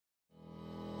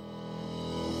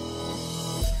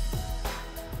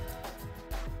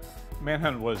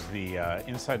Manhunt was the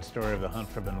inside story of the hunt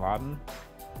for bin Laden.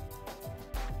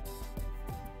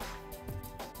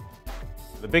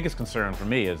 The biggest concern for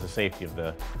me is the safety of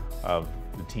the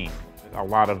team. A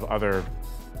lot of other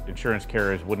insurance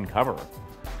carriers wouldn't cover.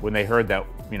 When they heard that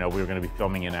we were going to be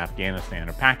filming in Afghanistan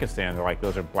or Pakistan, they're like,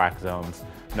 those are black zones,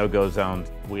 no-go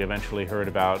zones. We eventually heard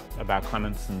about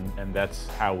Clements, and that's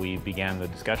how we began the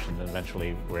discussion. And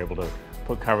eventually we were able to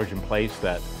put coverage in place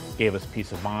that gave us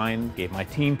peace of mind, gave my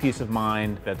team peace of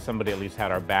mind, that somebody at least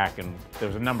had our back, and there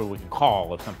was a number we could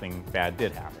call if something bad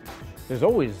did happen. There's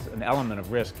always an element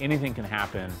of risk. Anything can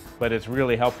happen, but it's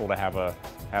really helpful to have a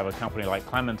company like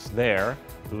Clements there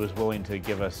who is willing to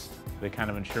give us the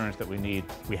kind of insurance that we need.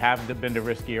 We have been to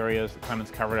risky areas. Clements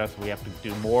covered us. We have to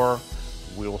do more.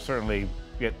 We will certainly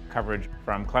get coverage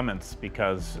from Clements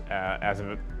because as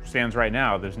it stands right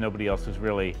now, there's nobody else who's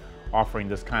really offering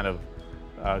this kind of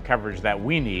coverage that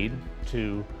we need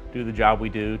to do the job we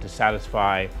do, to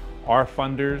satisfy our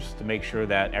funders, to make sure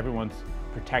that everyone's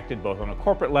protected both on a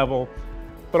corporate level,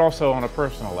 but also on a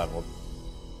personal level.